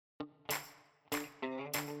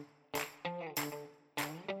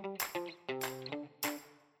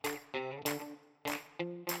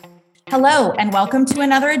Hello, and welcome to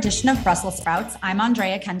another edition of Brussels Sprouts. I'm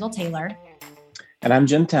Andrea Kendall-Taylor. And I'm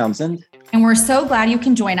Jim Townsend. And we're so glad you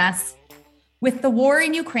can join us. With the war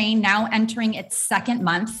in Ukraine now entering its second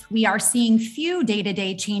month, we are seeing few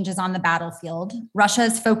day-to-day changes on the battlefield.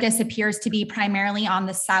 Russia's focus appears to be primarily on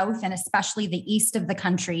the south and especially the east of the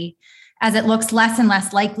country, as it looks less and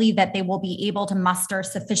less likely that they will be able to muster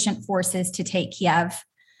sufficient forces to take Kiev.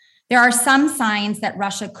 There are some signs that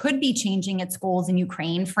Russia could be changing its goals in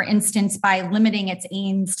Ukraine, for instance, by limiting its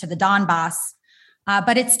aims to the Donbass.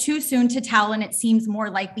 But it's too soon to tell, and it seems more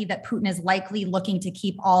likely that Putin is likely looking to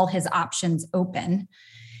keep all his options open.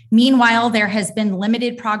 Meanwhile, there has been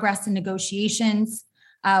limited progress in negotiations.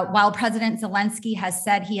 While President Zelensky has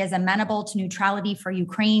said he is amenable to neutrality for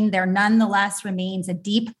Ukraine, there nonetheless remains a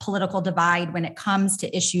deep political divide when it comes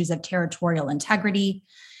to issues of territorial integrity.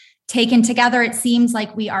 Taken together, it seems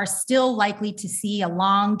like we are still likely to see a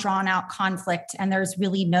long, drawn-out conflict, and there's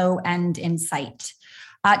really no end in sight.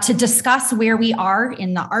 To discuss where we are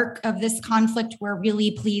in the arc of this conflict, we're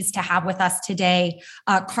really pleased to have with us today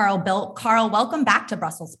Carl Bildt. Carl, welcome back to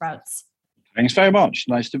Brussels Sprouts. Thanks very much.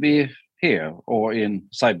 Nice to be here or in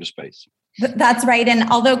cyberspace. That's right. And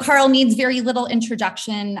although Carl needs very little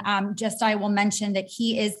introduction, I will mention that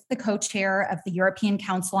he is the co-chair of the European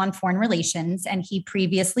Council on Foreign Relations, and he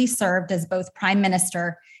previously served as both Prime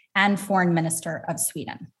Minister and Foreign Minister of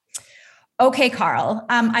Sweden. Okay, Carl,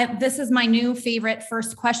 this is my new favorite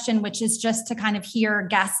first question, which is just to kind of hear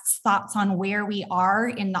guests' thoughts on where we are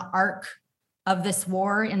in the arc of this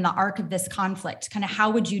war, in the arc of this conflict. Kind of how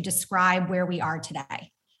would you describe where we are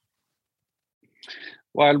today?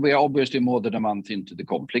 Well, we are obviously more than a month into the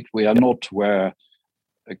conflict. We are not where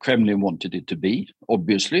Kremlin wanted it to be,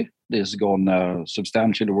 obviously. This has gone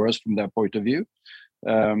substantially worse from their point of view,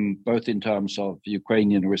 both in terms of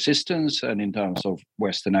Ukrainian resistance and in terms of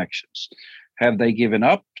Western actions. Have they given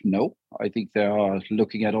up? No. I think they are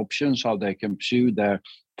looking at options, how they can pursue their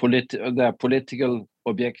political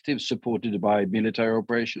objectives supported by military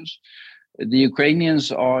operations. The Ukrainians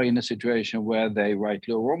are in a situation where they,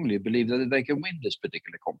 rightly or wrongly, believe that they can win this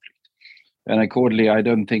particular conflict. And accordingly, I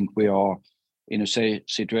don't think we are in a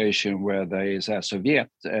situation where there is, as of yet,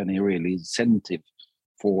 any real incentive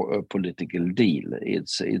for a political deal.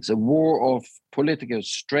 It's a war of political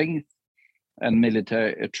strength and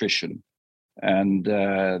military attrition. And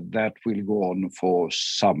that will go on for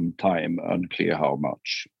some time, unclear how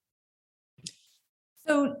much.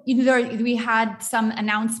 So, we had some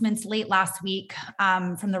announcements late last week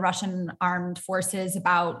from the Russian armed forces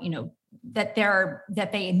about, that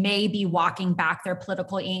they may be walking back their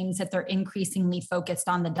political aims, that they're increasingly focused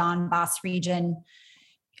on the Donbass region.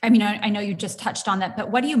 I mean, I know you just touched on that, but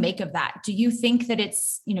what do you make of that? Do you think that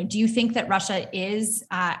do you think that Russia is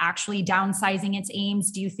actually downsizing its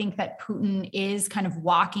aims? Do you think that Putin is kind of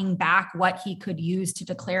walking back what he could use to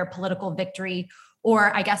declare political victory?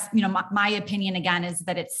 Or I guess, my opinion again is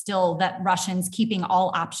that it's still that Russians keeping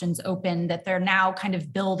all options open, that they're now kind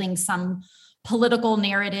of building some political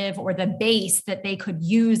narrative or the base that they could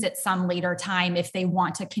use at some later time if they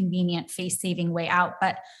want a convenient face-saving way out.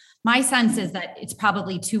 But my sense is that it's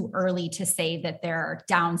probably too early to say that they're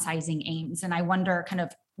downsizing aims. And I wonder kind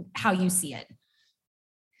of how you see it.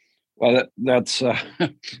 Well, that's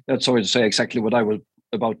sorry to say exactly what I was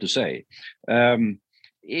about to say.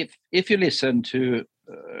 If you listen to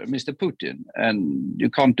Mr. Putin, and you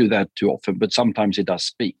can't do that too often, but sometimes he does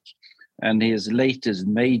speak. And his latest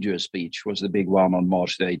major speech was the big one on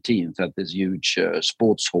March the 18th at this huge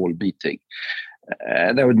sports hall meeting.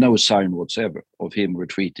 There was no sign whatsoever of him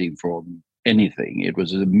retreating from anything. It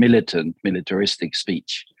was a militant, militaristic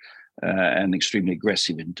speech and extremely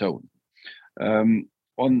aggressive in tone.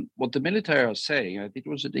 On what the military are saying, I think it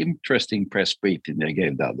was an interesting press briefing they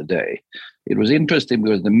gave the other day. It was interesting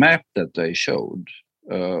because the map that they showed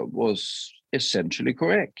was essentially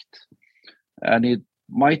correct. And it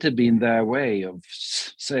might have been their way of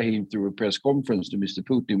saying through a press conference to Mr.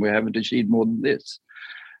 Putin, we haven't achieved more than this.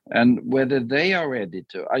 And whether they are ready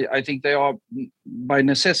to, I think they are, by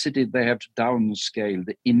necessity, they have to downscale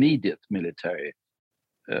the immediate military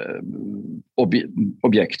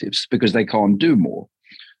objectives because they can't do more.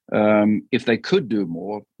 If they could do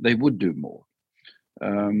more, they would do more.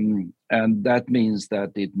 And that means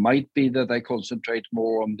that it might be that they concentrate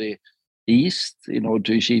more on the east in order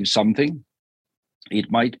to achieve something.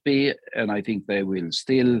 It might be, and I think they will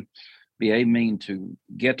still be aiming to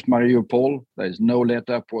get Mariupol. There's no let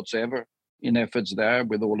up whatsoever in efforts there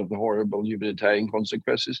with all of the horrible humanitarian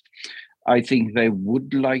consequences. I think they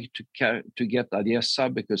would like to get Odessa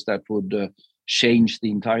because that would change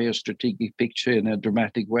the entire strategic picture in a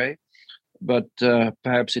dramatic way. But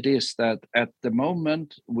perhaps it is that at the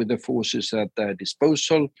moment, with the forces at their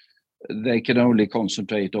disposal, they can only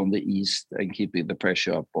concentrate on the east and keeping the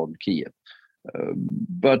pressure up on Kiev.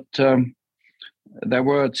 But their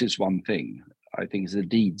words is one thing. I think it's the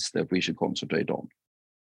deeds that we should concentrate on.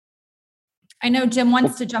 I know Jim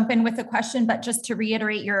wants to jump in with a question, but just to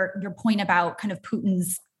reiterate your point about kind of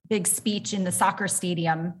Putin's big speech in the soccer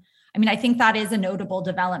stadium, I mean, I think that is a notable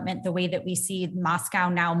development, the way that we see Moscow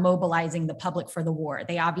now mobilizing the public for the war.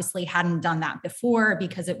 They obviously hadn't done that before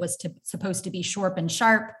because it was supposed to be short and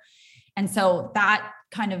sharp. And so that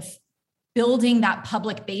kind of building that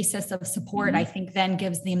public basis of support, I think then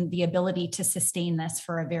gives them the ability to sustain this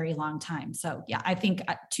for a very long time. So yeah, I think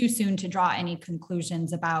too soon to draw any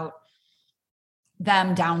conclusions about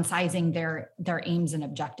them downsizing their aims and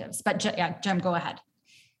objectives. But yeah, Jim, go ahead.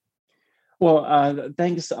 Well,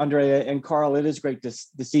 thanks, Andrea and Carl. It is great to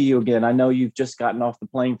see you again. I know you've just gotten off the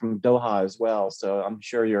plane from Doha as well, so I'm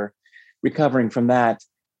sure you're recovering from that.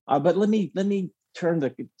 But let me turn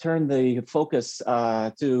the focus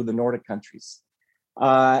to the Nordic countries,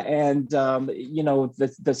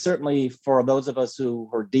 certainly for those of us who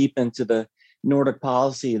are deep into the Nordic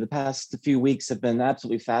policy, the past few weeks have been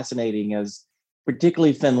absolutely fascinating, as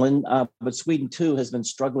particularly Finland, but Sweden too has been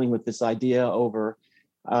struggling with this idea over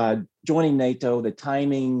joining NATO, the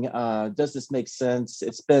timing, does this make sense?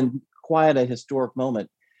 It's been quite a historic moment.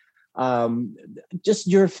 Just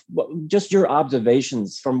your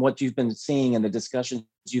observations from what you've been seeing and the discussions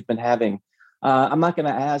you've been having. I'm not going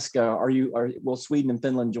to ask, will Sweden and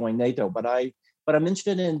Finland join NATO? But I'm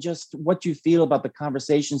interested in just what you feel about the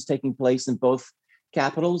conversations taking place in both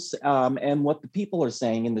capitals, and what the people are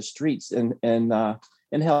saying in the streets in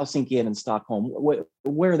Helsinki and in Stockholm.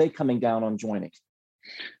 Where are they coming down on joining?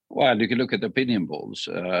 Well, you can look at opinion polls.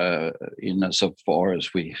 So far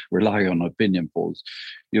as we rely on opinion polls,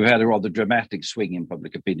 you had a rather dramatic swing in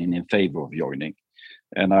public opinion in favor of joining,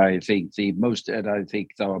 and I think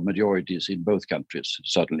there are majorities in both countries.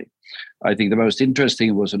 Certainly, I think the most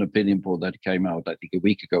interesting was an opinion poll that came out, I think, a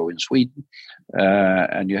week ago in Sweden,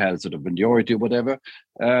 and you had sort of majority or whatever,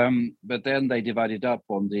 but then they divided up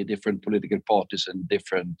on the different political parties and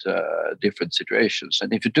different situations.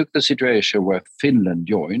 And if you took the situation where Finland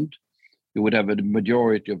joined, you would have a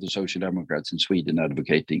majority of the Social Democrats in Sweden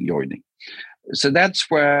advocating joining. So that's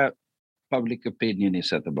where public opinion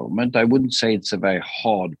is at the moment. I wouldn't say it's a very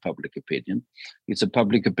hard public opinion. It's a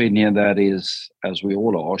public opinion that is, as we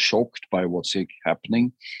all are, shocked by what's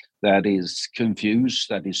happening, that is confused,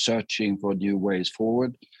 that is searching for new ways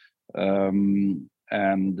forward, and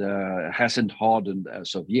hasn't hardened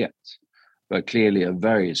as of yet. But clearly a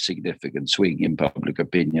very significant swing in public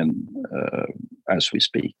opinion as we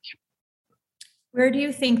speak. Where do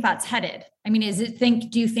you think that's headed? I mean,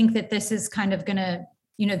 do you think that this is kind of going to,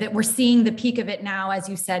 that we're seeing the peak of it now, as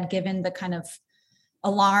you said, given the kind of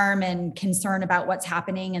alarm and concern about what's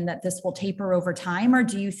happening, and that this will taper over time? Or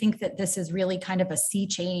do you think that this is really kind of a sea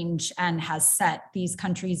change and has set these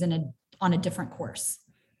countries on a different course?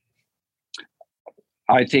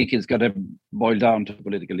 I think it's going to boil down to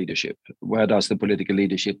political leadership. Where does the political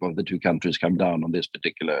leadership of the two countries come down on this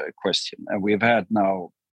particular question? And we've had now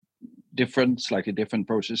slightly different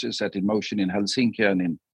processes set in motion in Helsinki and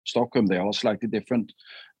in Stockholm. They are slightly different.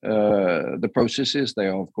 The processes, they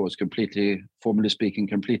are, of course, formally speaking,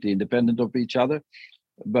 completely independent of each other.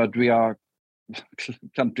 But we are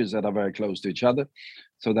countries that are very close to each other.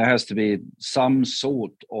 So there has to be some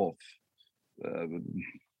sort of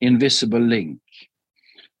invisible link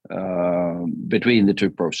between the two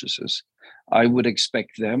processes. I would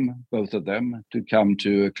expect both of them, to come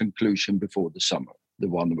to a conclusion before the summer, the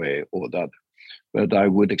one way or the other. But I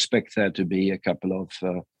would expect there to be a couple of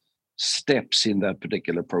steps in that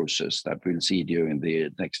particular process that we'll see during the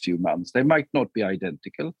next few months. They might not be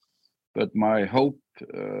identical, but my hope,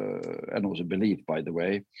 and also belief, by the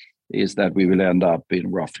way, is that we will end up in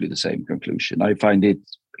roughly the same conclusion. I find it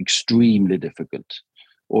extremely difficult,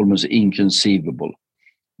 almost inconceivable,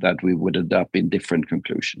 that we would end up in different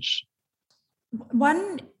conclusions.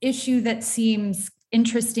 One issue that seems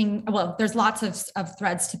interesting, well, there's lots of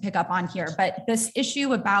threads to pick up on here, but this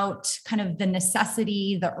issue about kind of the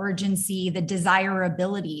necessity, the urgency, the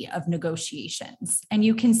desirability of negotiations. And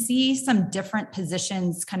you can see some different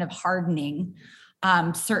positions kind of hardening,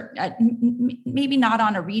 maybe not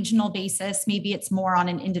on a regional basis, maybe it's more on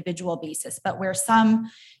an individual basis, but where some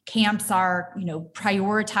camps are,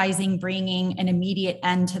 prioritizing bringing an immediate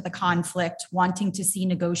end to the conflict, wanting to see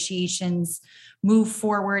negotiations move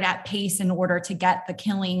forward at pace in order to get the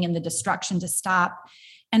killing and the destruction to stop.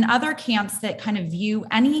 and other camps that kind of view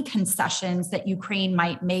any concessions that Ukraine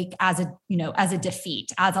might make as a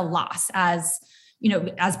defeat, as a loss, as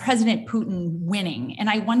President Putin winning. And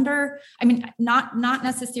I wonder, I mean, not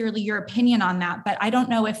necessarily your opinion on that, but I don't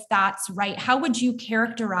know if that's right. How would you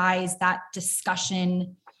characterize that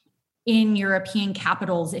discussion in European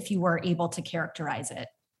capitals if you were able to characterize it?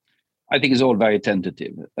 I think it's all very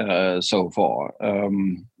tentative so far.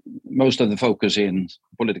 Most of the focus in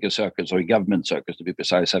political circles or government circles, to be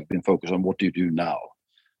precise, have been focused on what do you do now?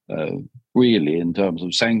 Really, in terms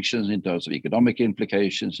of sanctions, in terms of economic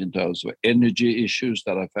implications, in terms of energy issues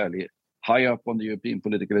that are fairly high up on the European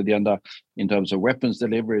political agenda, in terms of weapons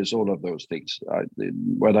deliveries, all of those things.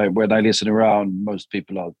 When I listen around, most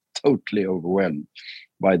people are totally overwhelmed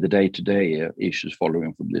by the day-to-day issues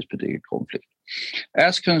following from this particular conflict.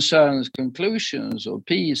 As concerns conclusions or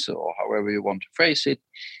peace, or however you want to phrase it,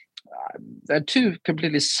 there are two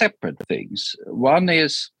completely separate things. One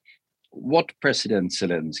is what President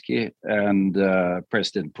Zelensky and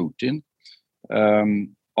President Putin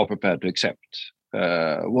are prepared to accept.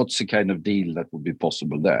 What's the kind of deal that would be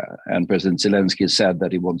possible there? And President Zelensky said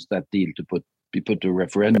that he wants that deal to be put to a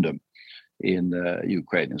referendum in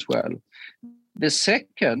Ukraine as well. The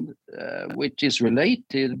second, which is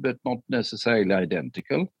related but not necessarily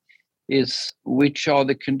identical, is which are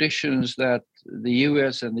the conditions that the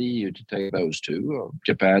US and the EU, to take those two, or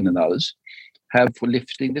Japan and others, have for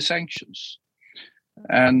lifting the sanctions.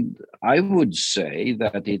 And I would say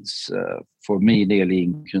that it's, for me, nearly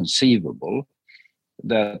inconceivable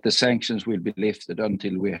that the sanctions will be lifted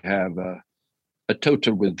until we have a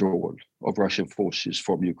total withdrawal of Russian forces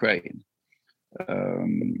from Ukraine.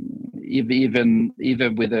 Even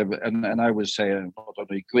with and I would say not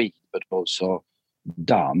only agreed but also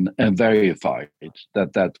done and verified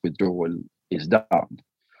that withdrawal is done.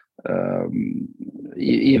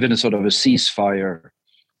 Even a sort of a ceasefire,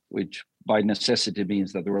 which by necessity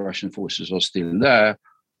means that the Russian forces are still there,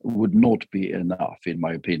 would not be enough, in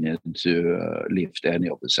my opinion, to lift any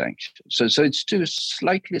of the sanctions. So it's two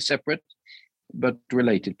slightly separate but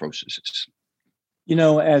related processes.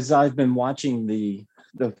 As I've been watching the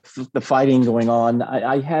fighting going on,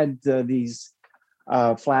 I had these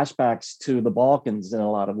flashbacks to the Balkans in a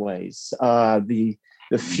lot of ways. The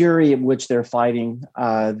fury in which they're fighting,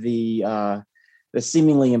 the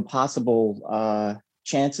seemingly impossible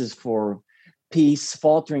chances for peace,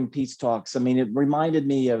 faltering peace talks. I mean, it reminded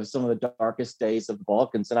me of some of the darkest days of the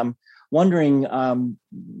Balkans. And I'm wondering,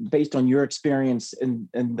 based on your experience in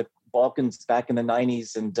the Balkans back in the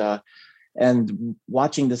 90s and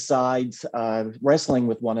watching the sides wrestling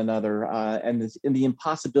with one another and the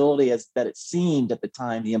impossibility that it seemed at the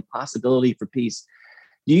time, the impossibility for peace.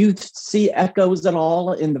 Do you see echoes at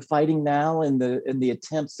all in the fighting now, in the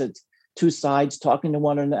attempts at two sides talking to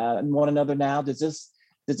one another now? Does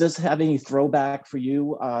this have any throwback for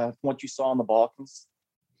you from what you saw in the Balkans?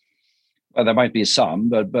 Well, there might be some,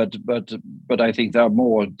 but I think there are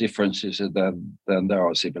more differences than there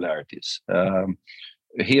are similarities.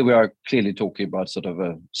 Here we are clearly talking about sort of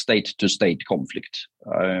a state-to-state conflict.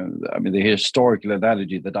 I mean, the historical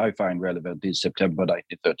analogy that I find relevant is September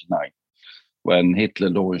 1939, when Hitler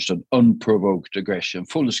launched an unprovoked aggression,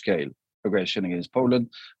 full-scale aggression against Poland,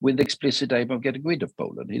 with the explicit aim of getting rid of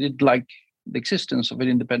Poland. He didn't like the existence of an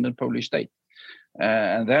independent Polish state.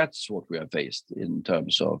 And that's what we are faced in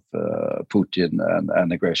terms of Putin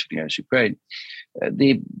and aggression against Ukraine.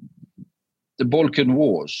 The Balkan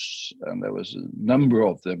Wars, and there was a number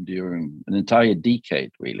of them during an entire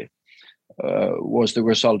decade, really, was the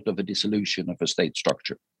result of a dissolution of a state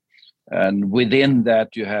structure. And within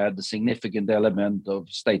that, you had a significant element of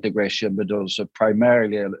state aggression, but also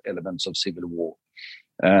primarily elements of civil war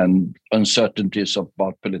and uncertainties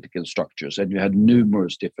about political structures. And you had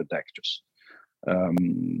numerous different actors.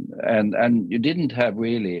 And you didn't have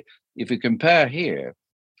really, if you compare here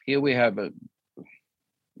we have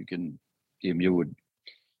you would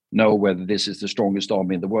know whether this is the strongest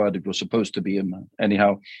army in the world. It was supposed to be.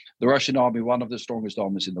 Anyhow, the Russian army, one of the strongest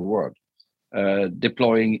armies in the world,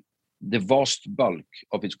 deploying the vast bulk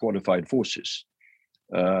of its qualified forces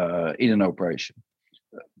in an operation.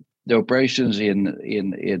 The operations in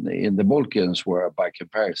the Balkans were, by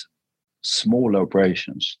comparison, small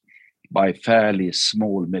operations by fairly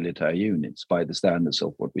small military units by the standards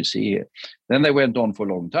of what we see here. Then they went on for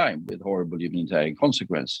a long time with horrible humanitarian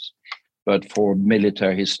consequences. But for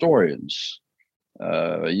military historians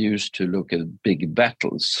used to look at big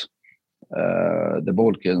battles, the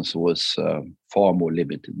Balkans was far more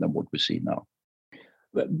limited than what we see now.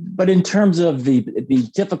 But in terms of the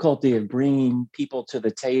difficulty of bringing people to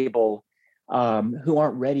the table, who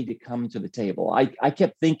aren't ready to come to the table. I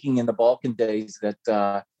kept thinking in the Balkan days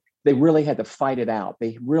that they really had to fight it out.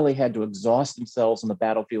 They really had to exhaust themselves on the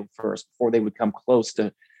battlefield first before they would come close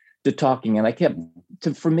to talking. And I kept,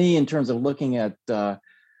 for me, in terms of looking at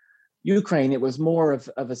Ukraine, it was more of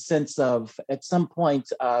a sense of at some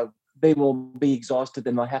point they will be exhausted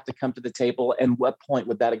and they'll have to come to the table. And what point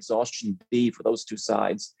would that exhaustion be for those two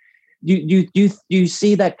sides? You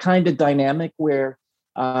see that kind of dynamic where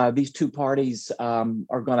these two parties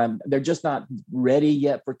they're just not ready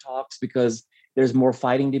yet for talks because there's more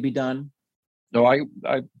fighting to be done? No, I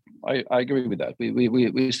agree with that.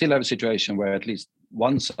 We still have a situation where at least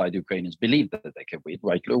one side, Ukrainians, believe that they can win,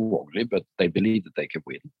 rightly or wrongly, but they believe that they can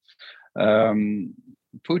win.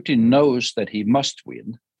 Putin knows that he must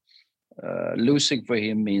win. Losing for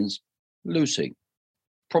him means losing,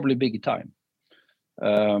 probably big time.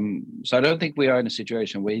 So I don't think we are in a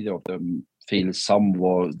situation where either of them feel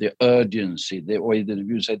somewhat the urgency,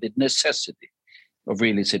 the necessity of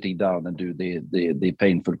really sitting down and do the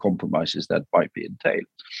painful compromises that might be entailed.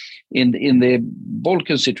 In the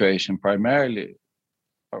Balkan situation, primarily,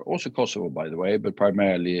 also Kosovo, by the way, but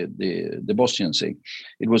primarily the Bosnian thing,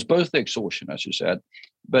 it was both the exhaustion, as you said,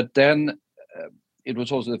 but then it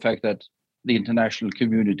was also the fact that the international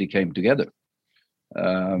community came together.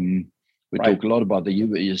 We talk a lot about the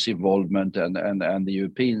US involvement and the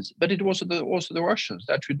Europeans, but it was also the Russians.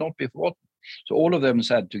 That should not be forgotten. So all of them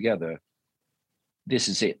said together, this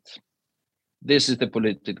is it. This is the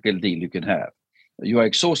political deal you can have. You are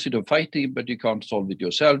exhausted of fighting, but you can't solve it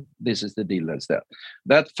yourself. This is the deal that's there.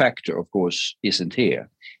 That factor, of course, isn't here,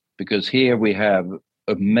 because here we have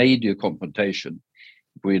a major confrontation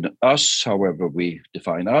with us, however we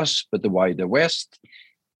define us, but the wider West,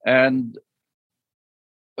 and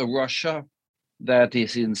a Russia that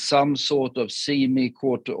is in some sort of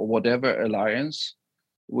semi-quarter or whatever alliance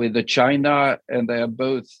with the China, and they are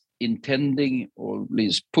both intending, or at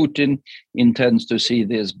least Putin intends to see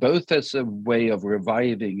this both as a way of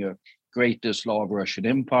reviving a greater Slav Russian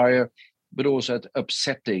empire, but also at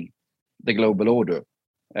upsetting the global order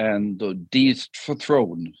and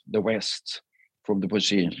dethrone the West from the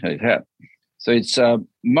position it had. So it's a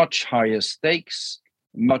much higher stakes,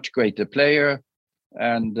 much greater player,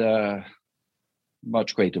 and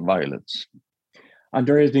much greater violence.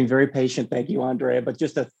 Andrea is being very patient. Thank you, Andrea. But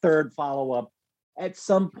just a third follow-up. At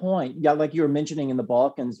some point, yeah, like you were mentioning in the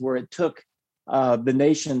Balkans, where it took the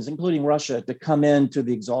nations, including Russia, to come into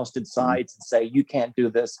the exhausted sides and say, you can't do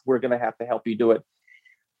this. We're going to have to help you do it.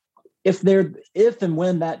 If and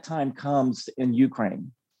when that time comes in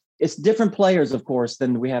Ukraine, it's different players, of course,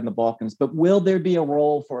 than we had in the Balkans, but will there be a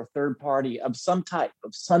role for a third party of some type,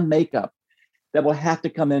 of some makeup, that will have to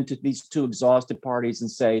come into these two exhausted parties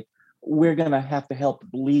and say, we're going to have to help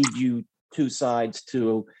lead you two sides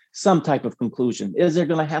to some type of conclusion? Is there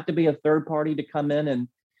going to have to be a third party to come in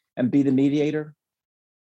and be the mediator?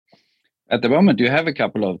 At the moment, you have a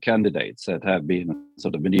couple of candidates that have been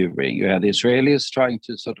sort of maneuvering. You have the Israelis trying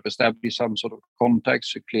to sort of establish some sort of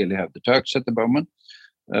contacts. You clearly have the Turks at the moment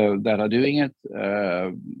that are doing it.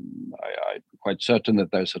 I'm quite certain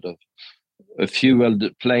that there's sort of a fueled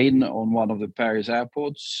plane on one of the Paris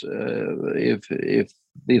airports. If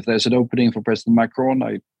there's an opening for President Macron,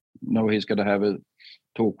 I know he's going to have a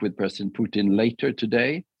talk with President Putin later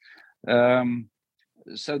today.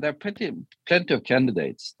 So there are plenty of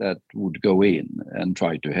candidates that would go in and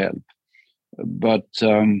try to help. But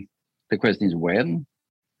the question is when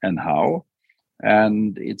and how.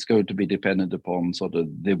 And it's going to be dependent upon sort of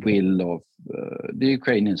the will of the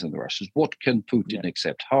Ukrainians and the Russians. What can Putin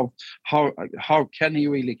accept? How can he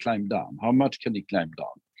really climb down? How much can he climb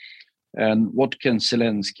down? And what can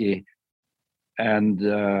Zelensky and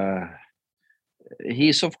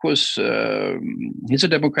he's, of course, he's a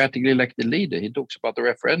democratically elected leader. He talks about the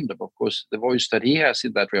referendum. Of course, the voice that he has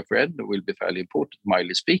in that referendum will be fairly important,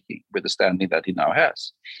 mildly speaking, with the standing that he now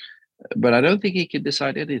has. But I don't think he can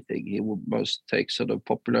decide anything. He must take sort of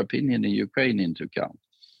popular opinion in Ukraine into account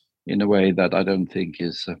in a way that I don't think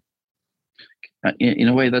is, in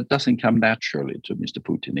a way that doesn't come naturally to Mr.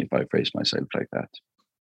 Putin, if I phrase myself like that.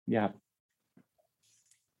 Yeah.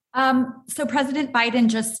 So President Biden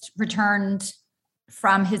just returned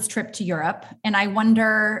from his trip to Europe. And I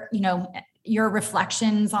wonder, your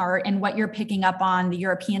reflections are and what you're picking up on the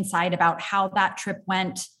European side about how that trip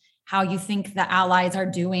went, how you think the allies are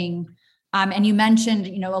doing. And you mentioned,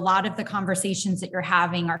 a lot of the conversations that you're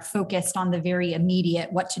having are focused on the very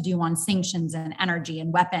immediate, what to do on sanctions and energy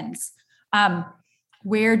and weapons.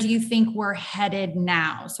 Where do you think we're headed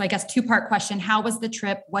now? So I guess two-part question. How was the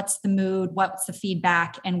trip? What's the mood? What's the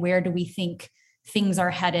feedback? And where do we think things are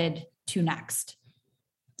headed to next?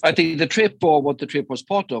 I think the trip, or what the trip was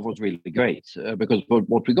part of, was really great because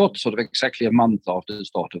what we got sort of exactly a month after the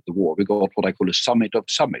start of the war, we got what I call a summit of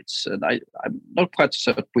summits. And I'm not quite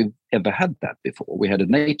certain we've ever had that before. We had a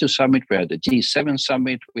NATO summit, we had a G7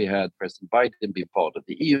 summit, we had President Biden be part of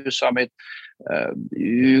the EU summit.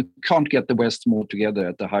 You can't get the West more together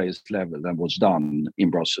at the highest level than was done in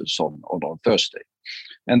Brussels on Thursday.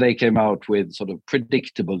 And they came out with sort of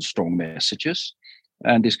predictable, strong messages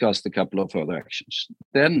and discussed a couple of further actions.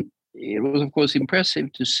 Then it was, of course,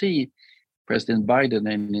 impressive to see President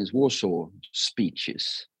Biden in his Warsaw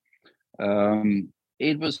speeches.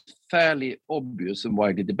 It was fairly obvious and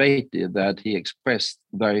widely debated that he expressed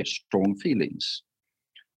very strong feelings.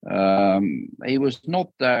 He was not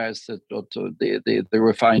there as the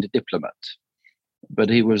refined diplomat, but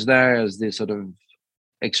he was there as this sort of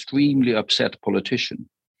extremely upset politician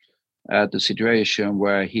at a situation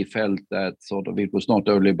where he felt that sort of it was not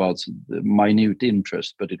only about the minute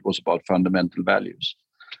interest, but it was about fundamental values.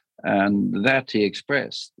 And that he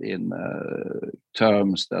expressed in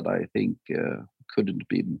terms that I think couldn't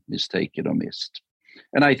be mistaken or missed.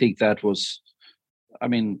 And I think that was, I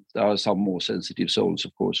mean, there are some more sensitive souls,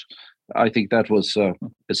 of course. I think that was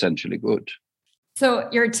essentially good. So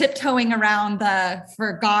you're tiptoeing around the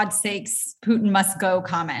 "for God's sakes, Putin must go"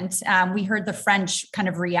 comment. We heard the French kind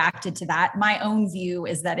of reacted to that. My own view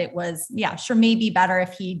is that it was, yeah, sure, maybe better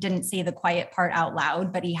if he didn't say the quiet part out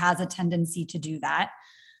loud, but he has a tendency to do that.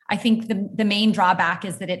 I think the main drawback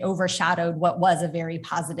is that it overshadowed what was a very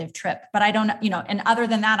positive trip. But I don't, and other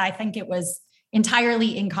than that, I think it was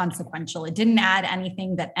entirely inconsequential. It didn't add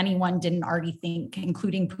anything that anyone didn't already think,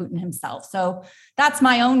 including Putin himself. So that's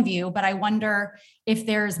my own view, but I wonder if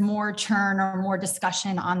there's more churn or more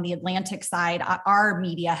discussion on the Atlantic side. Our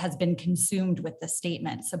media has been consumed with the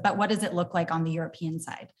statement. So, but what does it look like on the European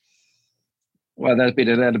side? Well, there's been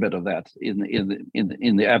a little bit of that in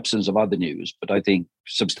the absence of other news, but I think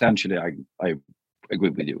substantially I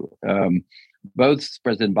agree with you. Both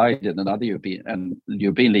President Biden and other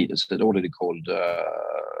European leaders had already called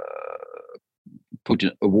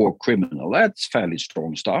Putin a war criminal. That's fairly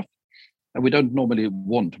strong stuff. And we don't normally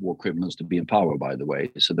want war criminals to be in power, by the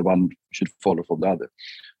way, so the one should follow from the other.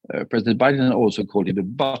 President Biden also called him a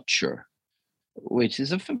butcher, which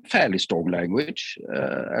is a fairly strong language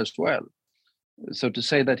as well. So to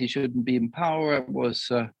say that he shouldn't be in power was,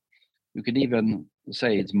 you could even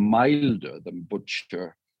say it's milder than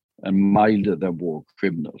butcher and milder than war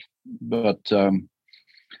criminal. But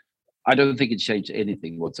I don't think it changed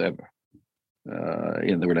anything whatsoever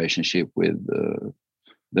in the relationship with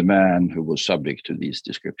the man who was subject to these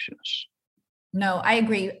descriptions. No, I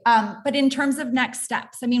agree. But in terms of next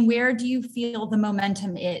steps, I mean, where do you feel the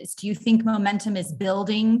momentum is? Do you think momentum is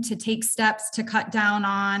building to take steps to cut down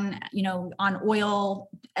on oil?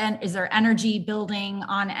 And is there energy building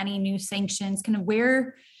on any new sanctions? Kind of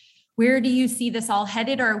where do you see this all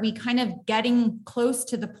headed? Or are we kind of getting close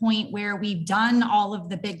to the point where we've done all of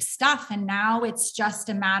the big stuff and now it's just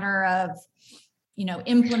a matter of,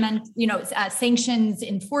 sanctions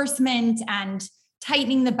enforcement and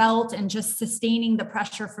tightening the belt and just sustaining the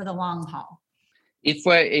pressure for the long haul? If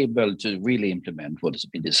we're able to really implement what has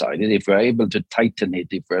been decided, if we're able to tighten it,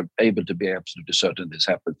 if we're able to be absolutely certain this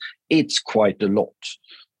happens, it's quite a lot.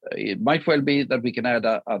 It might well be that we can add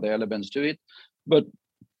other elements to it, but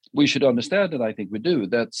we should understand, and I think we do,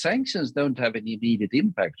 that sanctions don't have any immediate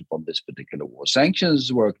impact upon this particular war.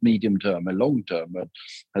 Sanctions work medium term and long term, but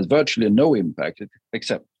has virtually no impact,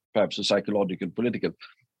 except perhaps a psychological, political,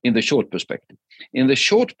 in the short perspective. In the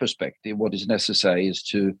short perspective, what is necessary is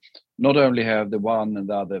to not only have the one and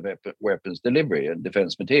the other weapons delivery and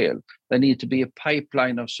defense material, there need to be a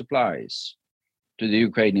pipeline of supplies to the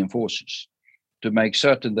Ukrainian forces to make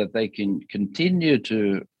certain that they can continue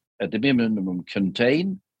to, at the minimum,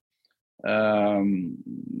 contain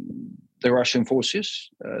the Russian forces.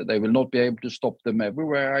 They will not be able to stop them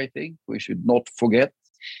everywhere, I think. We should not forget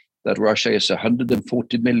that Russia is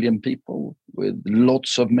 140 million people with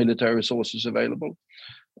lots of military resources available.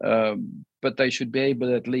 But they should be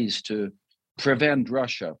able at least to prevent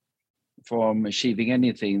Russia from achieving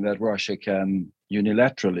anything that Russia can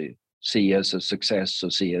unilaterally see as a success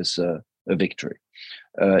or see as a victory.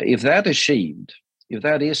 If that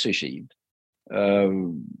is achieved,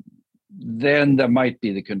 then there might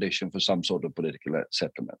be the condition for some sort of political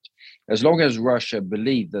settlement. As long as Russia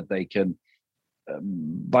believe that they can,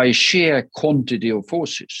 by sheer quantity of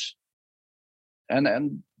forces,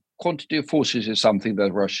 and quantity of forces is something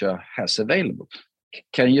that Russia has available,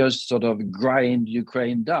 can just sort of grind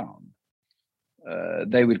Ukraine down,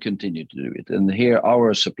 they will continue to do it. And here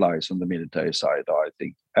our supplies on the military side are, I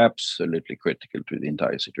think, absolutely critical to the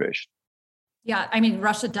entire situation. Yeah, I mean,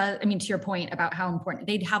 Russia does, I mean, to your point about how important,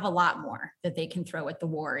 they'd have a lot more that they can throw at the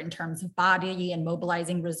war in terms of body and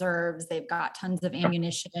mobilizing reserves. They've got tons of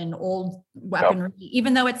ammunition, old weaponry,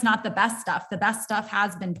 even though it's not the best stuff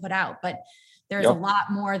has been put out, but there's a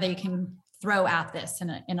lot more they can throw at this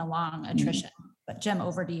in a long attrition. But Jim,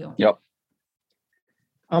 over to you. Yep.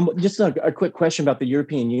 Just a quick question about the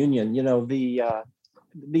European Union. You know, the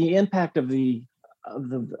impact of the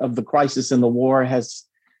crisis and the war has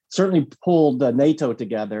certainly pulled NATO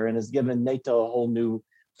together and has given NATO a whole new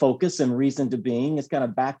focus and reason to being. It's kind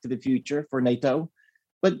of back to the future for NATO.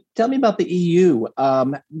 But tell me about the EU,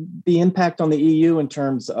 the impact on the EU in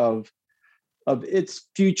terms of its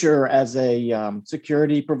future as a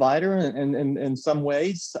security provider in some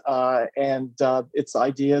ways, and its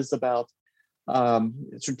ideas about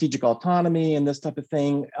strategic autonomy and this type of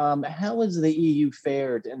thing. How has the EU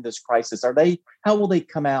fared in this crisis? How will they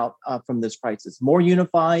come out from this crisis? More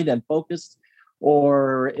unified and focused,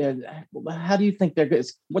 or how do you think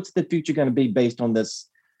what's the future going to be based on this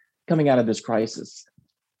coming out of this crisis?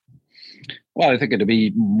 Well, I think it'll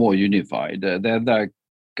be more unified. There are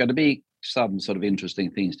going to be some sort of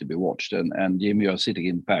interesting things to be watched, and Jim, you are sitting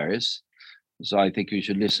in Paris, so I think you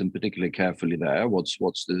should listen particularly carefully there. What's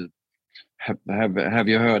the Have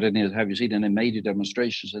you heard any? Have you seen any major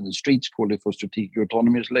demonstrations in the streets calling for strategic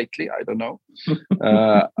autonomy lately? I don't know.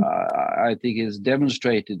 I think it's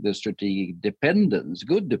demonstrated the strategic dependence,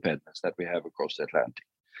 good dependence that we have across the Atlantic.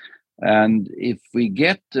 And if we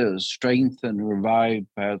get strengthened, revived,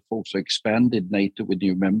 perhaps also expanded NATO with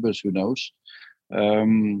new members, who knows?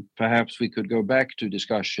 Perhaps we could go back to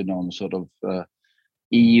discussion on sort of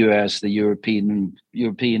EU as the European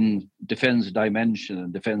defense dimension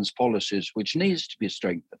and defense policies, which needs to be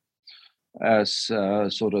strengthened as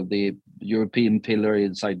sort of the European pillar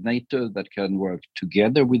inside NATO that can work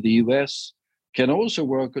together with the US, can also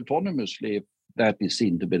work autonomously if that is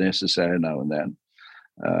seen to be necessary now and then.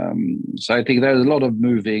 So I think there's a lot of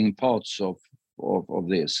moving parts of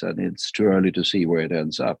this, and it's too early to see where it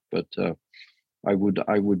ends up. But I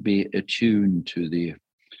would be attuned to the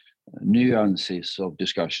nuances of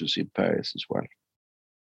discussions in Paris as well.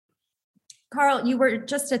 Carl, you were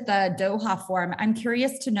just at the Doha Forum. I'm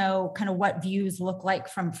curious to know kind of what views look like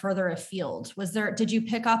from further afield. Did you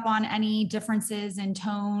pick up on any differences in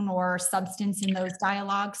tone or substance in those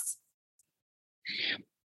dialogues?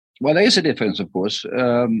 Well, there is a difference, of course.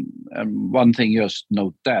 And one thing, just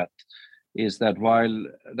note that, is that while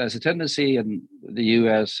there's a tendency in the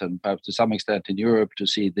US and perhaps to some extent in Europe to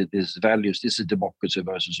see that this is democracy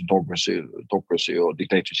versus autocracy or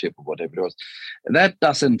dictatorship or whatever it was, that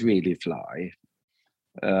doesn't really fly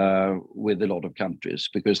with a lot of countries,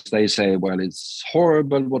 because they say, well, it's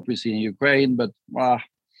horrible what we see in Ukraine, but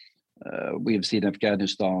we've seen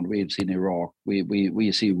Afghanistan, we've seen Iraq,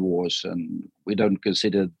 we see wars, and we don't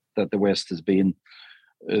consider that the West has been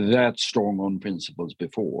that strong on principles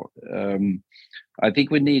before. I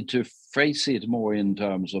think we need to phrase it more in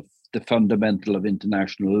terms of the fundamental of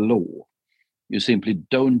international law. You simply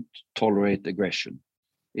don't tolerate aggression,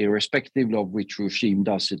 irrespective of which regime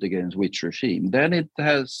does it against which regime. Then it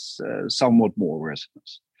has somewhat more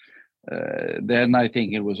resonance. Then I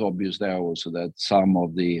think it was obvious there also that some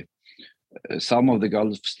of the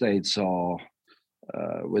Gulf states are,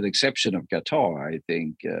 with exception of Qatar, I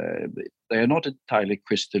think they are not entirely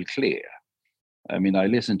crystal clear. I mean, I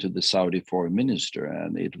listened to the Saudi foreign minister,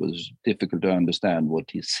 and it was difficult to understand what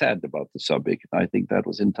he said about the subject. I think that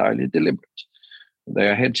was entirely deliberate. They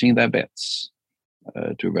are hedging their bets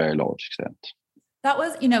to a very large extent. That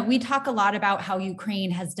was, we talk a lot about how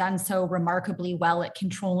Ukraine has done so remarkably well at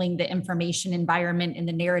controlling the information environment and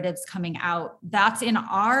the narratives coming out. That's in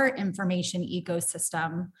our information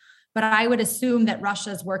ecosystem. But I would assume that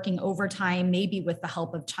Russia's working overtime, maybe with the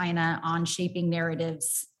help of China, on shaping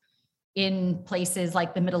narratives in places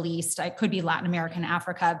like the Middle East. It could be Latin America and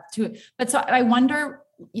Africa too. But so I wonder,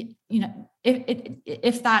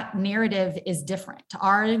 if that narrative is different.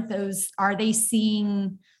 Are they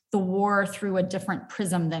seeing the war through a different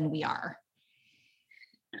prism than we are?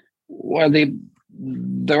 Well, the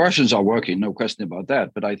Russians are working, no question about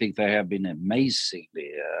that. But I think they have been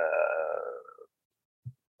amazingly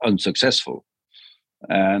unsuccessful,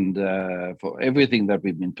 and for everything that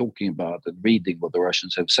we've been talking about and reading what the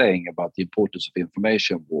Russians have saying about the importance of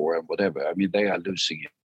information war and whatever, I mean, they are losing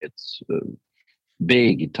it. It's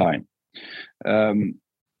big time.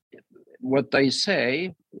 What they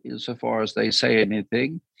say, insofar as they say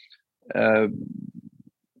anything,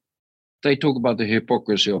 they talk about the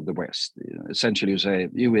hypocrisy of the West. Essentially, you say,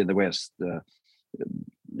 you in the West,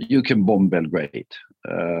 you can bomb Belgrade,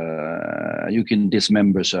 you can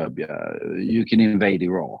dismember Serbia, you can invade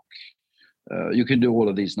Iraq, You can do all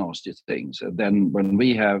of these nasty things, and then when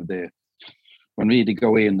we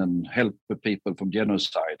go in and help the people from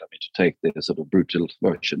genocide, I mean, to take the sort of brutal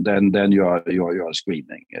version, then you are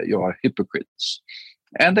screaming, you are hypocrites.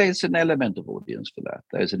 And there is an element of audience for that.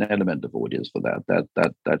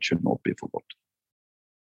 That should not be forgotten.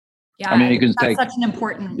 Yeah, I mean, that's such an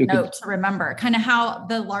important note to remember, kind of how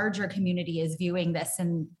the larger community is viewing this,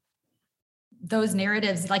 and those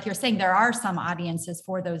narratives, like you're saying, there are some audiences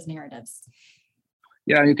for those narratives.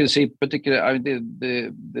 Yeah, you can see particularly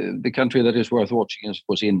the country that is worth watching is, of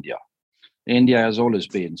course, India. India has always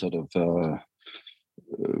been sort of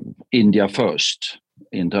India first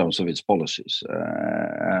in terms of its policies.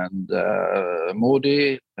 And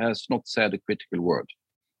Modi has not said a critical word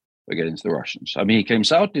against the Russians. I mean, he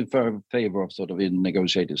comes out in favor of sort of in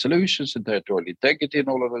negotiated solutions and territorial integrity and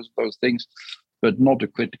all of those things, but not a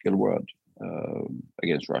critical word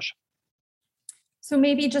against Russia. So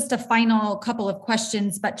maybe just a final couple of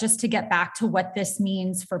questions, but just to get back to what this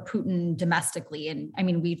means for Putin domestically. And I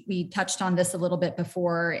mean, we touched on this a little bit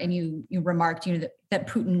before, and you remarked, that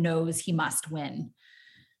Putin knows he must win.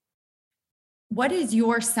 What is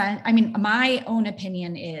your sense? I mean, my own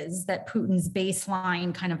opinion is that Putin's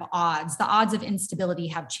baseline kind of the odds of instability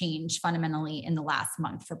have changed fundamentally in the last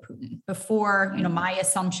month for Putin. Before, my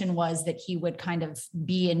assumption was that he would kind of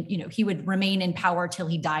he would remain in power till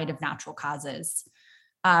he died of natural causes.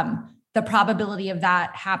 The probability of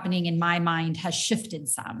that happening in my mind has shifted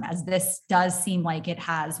some, as this does seem like it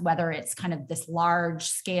has, whether it's kind of this large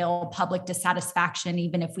scale public dissatisfaction,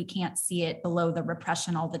 even if we can't see it below the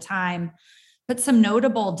repression all the time, but some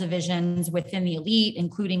notable divisions within the elite,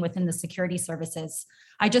 including within the security services.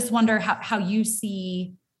 I just wonder how you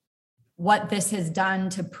see what this has done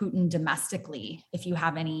to Putin domestically, if you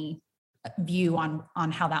have any view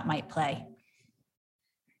on how that might play.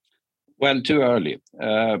 Well, too early.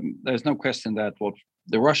 There's no question that what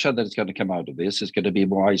the Russia that is going to come out of this is going to be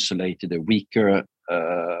more isolated, a weaker,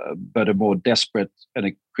 but a more desperate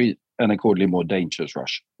and accordingly more dangerous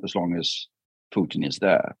Russia, as long as Putin is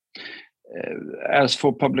there. As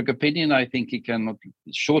for public opinion, I think he can,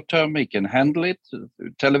 short term, he can handle it through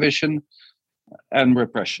television and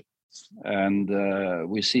repression. And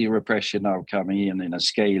we see repression now coming in a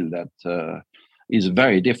scale that is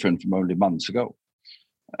very different from only months ago.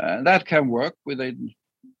 That can work within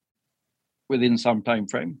some time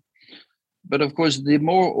frame. But of course, the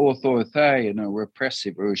more authoritarian or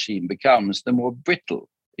repressive a regime becomes, the more brittle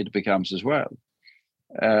it becomes as well.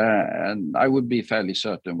 And I would be fairly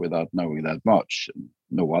certain, without knowing that much, and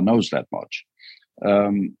no one knows that much,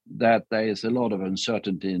 that there is a lot of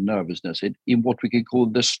uncertainty and nervousness in what we can call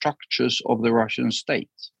the structures of the Russian state.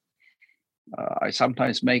 I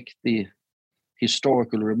sometimes make the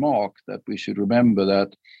historical remark that we should remember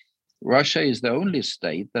that Russia is the only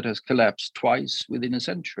state that has collapsed twice within a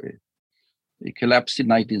century. It collapsed in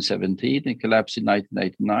 1917, it collapsed in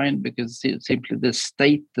 1989, because simply the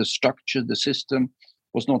state, the structure, the system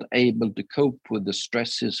was not able to cope with the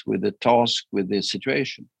stresses, with the task, with the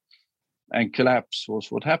situation. And collapse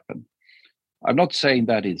was what happened. I'm not saying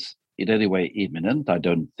that is in any way imminent, I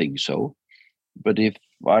don't think so. But if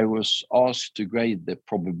I was asked to grade the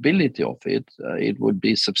probability of it, it would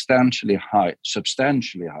be substantially higher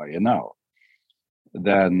now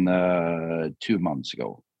than 2 months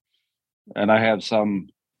ago. And I have some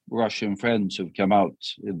Russian friends who've come out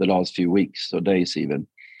in the last few weeks or days even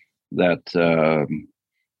that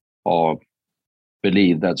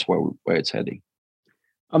believe that's where it's heading.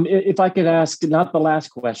 If I could ask, not the last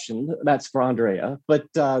question, that's for Andrea, but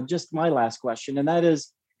just my last question, and that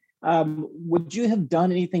is, would you have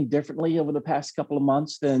done anything differently over the past couple of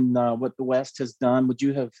months than what the West has done? Would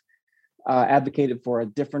you have advocated for a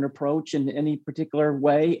different approach in any particular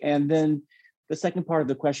way? And then the second part of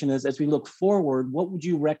the question is, as we look forward, what would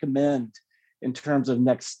you recommend in terms of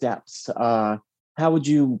next steps? How would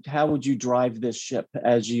you drive this ship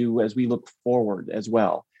as we look forward as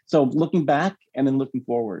well? So looking back and then looking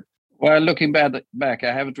forward. Well, looking back,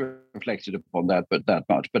 I haven't reflected upon that, that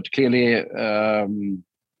much. But clearly,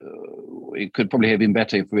 it could probably have been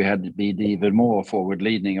better if we had been even more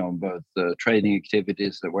forward-leaning on both the training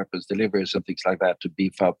activities, the weapons deliveries, and things like that to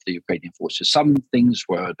beef up the Ukrainian forces. Some things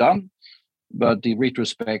were done, but in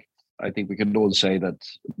retrospect, I think we can all say that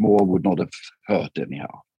more would not have hurt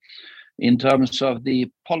anyhow. In terms of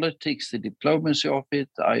the politics, the diplomacy of it,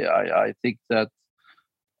 I think that,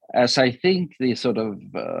 as I think the sort of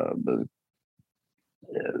the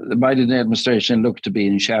Biden administration looked to be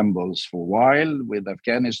in shambles for a while with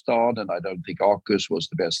Afghanistan, and I don't think AUKUS was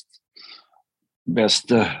the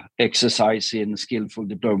best exercise in skillful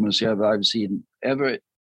diplomacy I've seen ever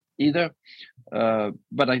either.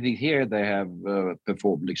 But I think here they have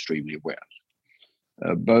performed extremely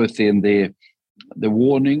well, both in the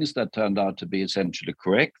warnings that turned out to be essentially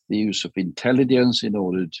correct, the use of intelligence in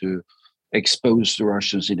order to expose the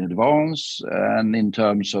Russians in advance, and in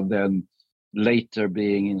terms of then later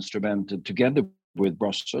being instrumental together with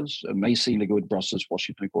Brussels, amazingly good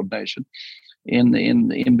Brussels-Washington coordination,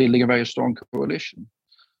 in building a very strong coalition.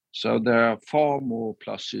 So there are far more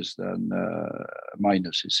pluses than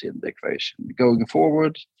minuses in the equation. Going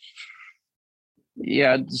forward,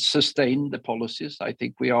 sustain the policies. I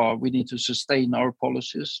think we need to sustain our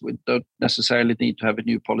policies. We don't necessarily need to have a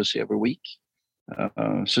new policy every week.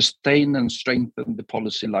 Sustain and strengthen the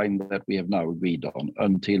policy line that we have now agreed on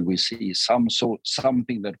until we see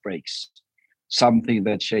something that breaks, something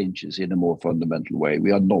that changes in a more fundamental way.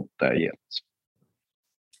 We are not there yet.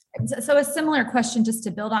 So a similar question, just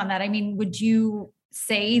to build on that. I mean, would you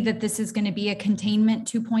say that this is going to be a containment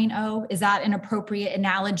 2.0? Is that an appropriate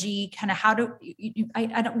analogy? Kind of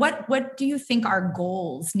what do you think our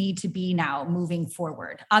goals need to be now moving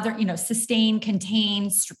forward? Sustain,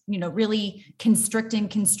 contain, really constrict and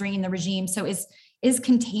constrain the regime. So is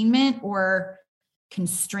containment or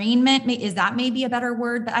constrainment, is that maybe a better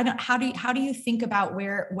word? But how do you think about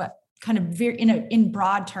what kind of in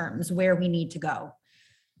broad terms where we need to go?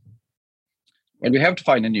 And we have to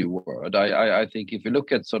find a new word. I think if you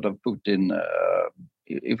look at sort of Putin,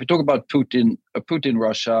 if we talk about Putin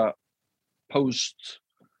Russia post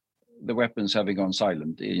the weapons having gone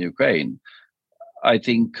silent in Ukraine, I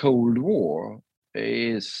think Cold War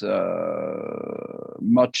is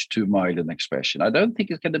much too mild an expression. I don't think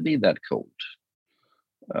it's going to be that cold.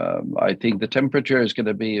 I think the temperature is going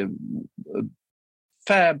to be a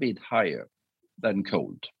fair bit higher than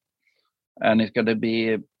cold. And it's going to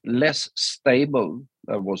be less stable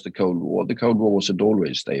than was the Cold War. The Cold War wasn't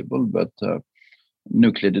always stable, but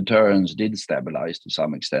nuclear deterrence did stabilize to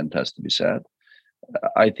some extent, has to be said.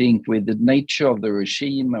 I think with the nature of the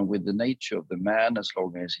regime and with the nature of the man, as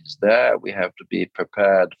long as he's there, we have to be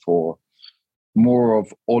prepared for more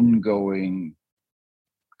of ongoing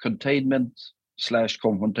containment /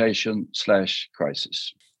 confrontation /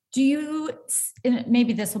 crisis. Do you,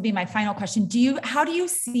 maybe this will be my final question, how do you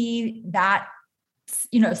see that,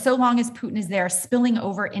 so long as Putin is there, spilling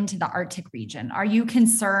over into the Arctic region? Are you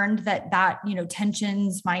concerned that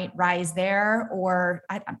tensions might rise there? Or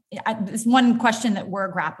it's one question that we're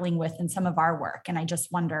grappling with in some of our work. And I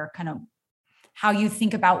just wonder kind of how you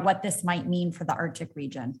think about what this might mean for the Arctic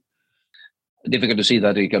region. Difficult to see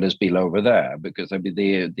that it's going to spill over there, because I mean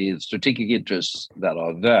the strategic interests that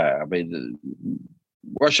are there. I mean,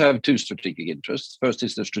 Russia have two strategic interests. First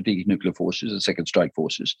is the strategic nuclear forces, and second, strike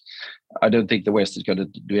forces. I don't think the West is going to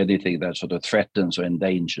do anything that sort of threatens or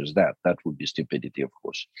endangers that. That would be stupidity, of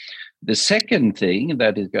course. The second thing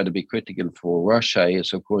that is going to be critical for Russia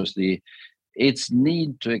is, of course, its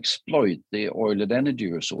need to exploit the oil and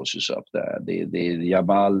energy resources up there. The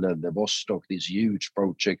Yamal and the Vostok, this huge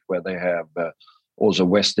project where they have also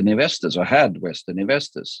Western investors, or had Western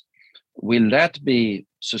investors. Will that be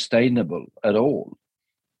sustainable at all,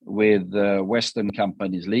 with Western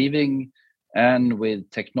companies leaving and with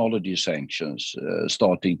technology sanctions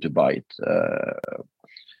starting to bite?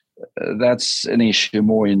 That's an issue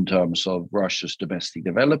more in terms of Russia's domestic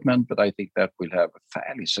development, but I think that will have a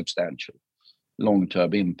fairly substantial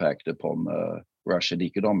long-term impact upon Russian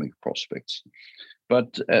economic prospects.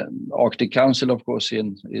 But Arctic Council, of course,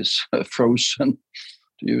 is frozen,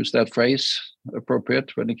 to use that phrase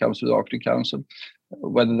appropriate when it comes to the Arctic Council.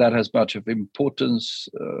 Whether that has much of importance,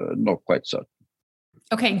 not quite certain.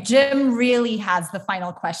 Okay, Jim really has the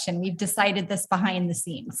final question. We've decided this behind the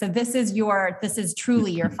scenes. So this is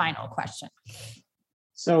truly your final question.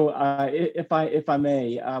 So if I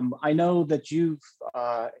may, I know that you've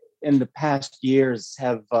in the past years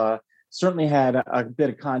have certainly had a bit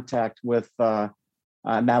of contact with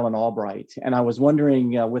Madeleine Albright. And I was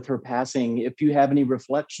wondering, with her passing, if you have any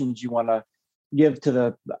reflections you want to give to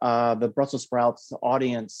the Brussels Sprouts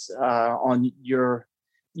audience on your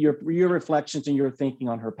reflections and your thinking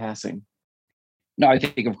on her passing. No, I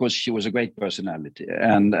think, of course, she was a great personality,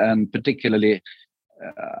 and particularly,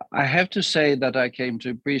 I have to say that I came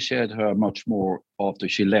to appreciate her much more after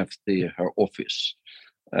she left her office.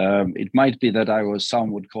 It might be that I was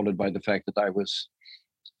somewhat colored by the fact that I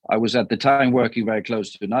was at the time working very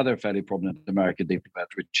close to another fairly prominent American diplomat,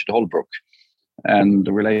 Richard Holbrooke. And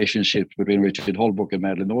the relationships between Richard Holbrooke and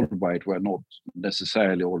Madeleine Albright were not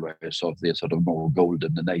necessarily always of the sort of more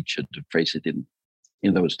golden nature, to phrase it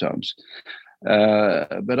in those terms.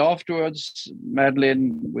 But afterwards,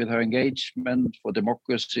 Madeleine, with her engagement for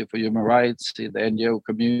democracy, for human rights in the NGO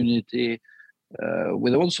community,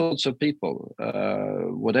 with all sorts of people,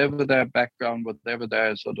 whatever their background, whatever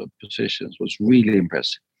their sort of positions, was really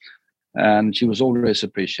impressive. And she was always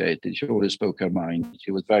appreciated. She always spoke her mind.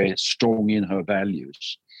 She was very strong in her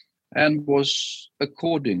values and was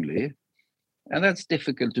accordingly, and that's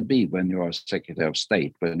difficult to be when you are Secretary of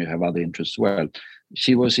State, when you have other interests as well.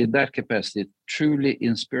 She was in that capacity truly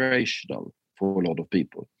inspirational for a lot of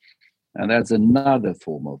people. And that's another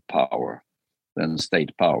form of power than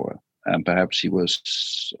state power. And perhaps she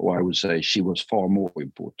was, or I would say she was far more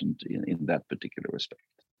important in that particular respect.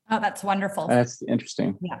 Oh, that's wonderful. That's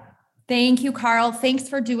interesting. Yeah. Thank you, Carl. Thanks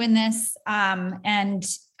for doing this.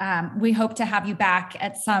 We hope to have you back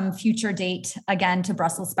at some future date again to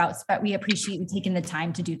Brussels Sprouts, but we appreciate you taking the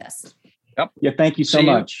time to do this. Yep. Yeah, thank you so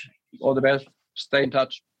much. All the best. Stay in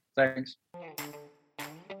touch. Thanks.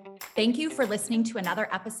 Thank you for listening to another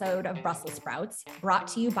episode of Brussels Sprouts, brought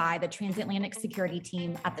to you by the Transatlantic Security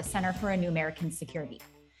Team at the Center for a New American Security.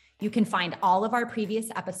 You can find all of our previous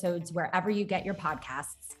episodes wherever you get your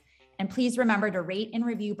podcasts. And please remember to rate and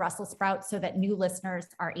review Brussels Sprouts so that new listeners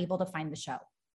are able to find the show.